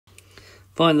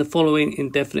Find the following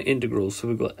indefinite integrals. So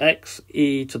we've got x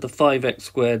e to the 5x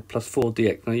squared plus 4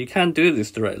 dx. Now you can do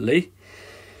this directly,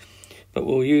 but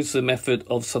we'll use the method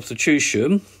of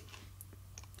substitution.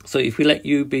 So if we let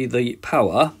u be the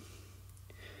power,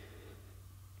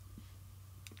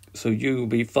 so u will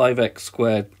be 5x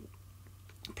squared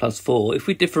plus 4. If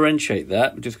we differentiate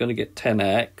that, we're just going to get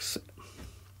 10x.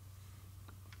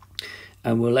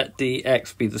 And we'll let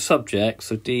dx be the subject,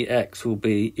 so dx will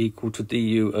be equal to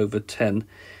du over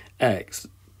 10x.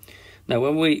 Now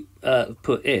when we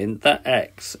put in that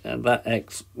x and that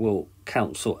x will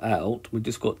cancel out, we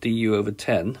just got du over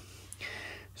 10.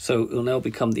 So it will now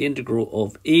become the integral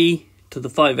of e to the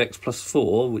 5x plus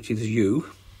 4, which is u.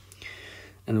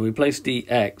 And replace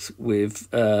dx with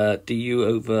du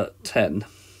over 10.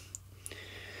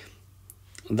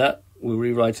 And that we'll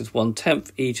rewrite as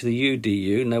 1/10 e to the u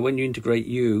du. Now when you integrate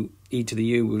e to the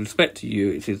u with respect to u,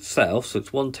 it's itself, so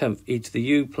it's 1/10 e to the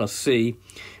u plus c.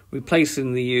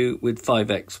 Replacing the u with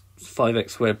 5x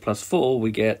squared plus 4,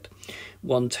 we get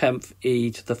 1/10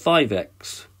 e to the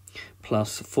 5x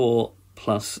plus 4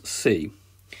 plus c.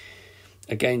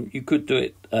 Again, you could do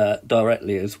it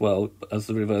directly as well as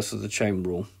the reverse of the chain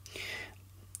rule.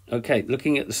 Okay,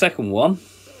 looking at the second one.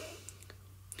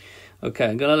 Okay,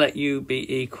 I'm going to let u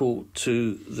be equal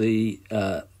to the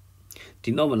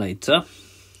denominator.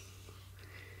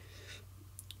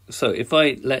 So if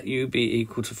I let u be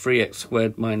equal to 3x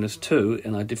squared minus 2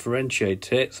 and I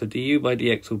differentiate it, so du by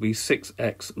dx will be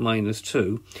 6x minus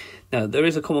 2. Now there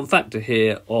is a common factor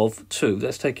here of 2.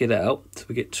 Let's take it out. So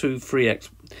we get 2 3x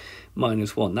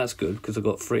minus 1. That's good because I've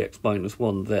got 3x minus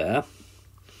 1 there.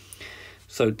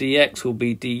 So dx will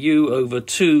be du over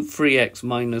 2 3x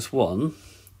minus 1.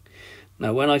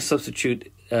 Now when I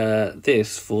substitute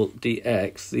this for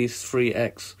dx, these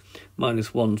 3x minus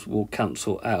 1s will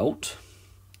cancel out.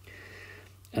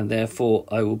 And therefore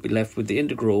I will be left with the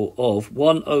integral of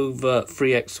 1 over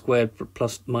 3x squared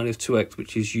plus minus 2x,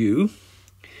 which is u,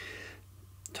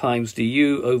 times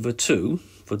du over 2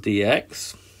 for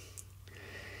dx.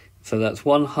 So that's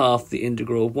 1/2 the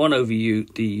integral of 1 over u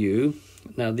du.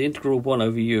 Now the integral of 1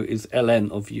 over u is ln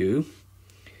of u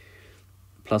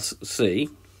plus c.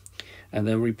 And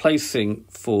then replacing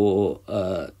for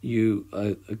u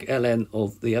ln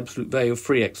of the absolute value of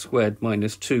 3x squared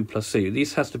minus 2 plus c.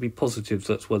 These has to be positive,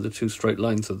 so that's why the two straight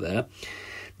lines are there.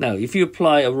 Now, if you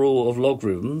apply a rule of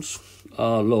logarithms,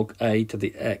 r log a to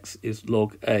the x is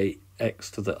log a x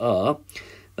to the r,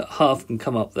 that half can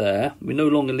come up there. We no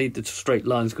longer need the straight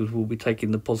lines because we'll be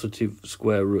taking the positive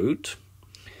square root.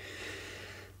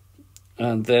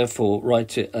 And therefore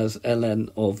write it as ln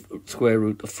of square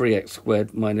root of 3x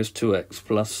squared minus 2x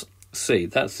plus c.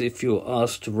 That's if you're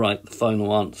asked to write the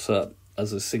final answer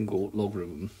as a single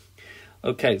logarithm.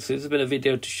 Okay, so this has been a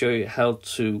video to show you how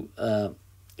to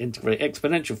integrate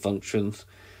exponential functions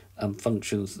and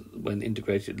functions when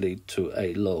integrated lead to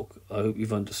a log. I hope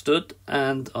you've understood,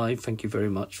 and I thank you very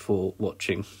much for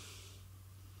watching.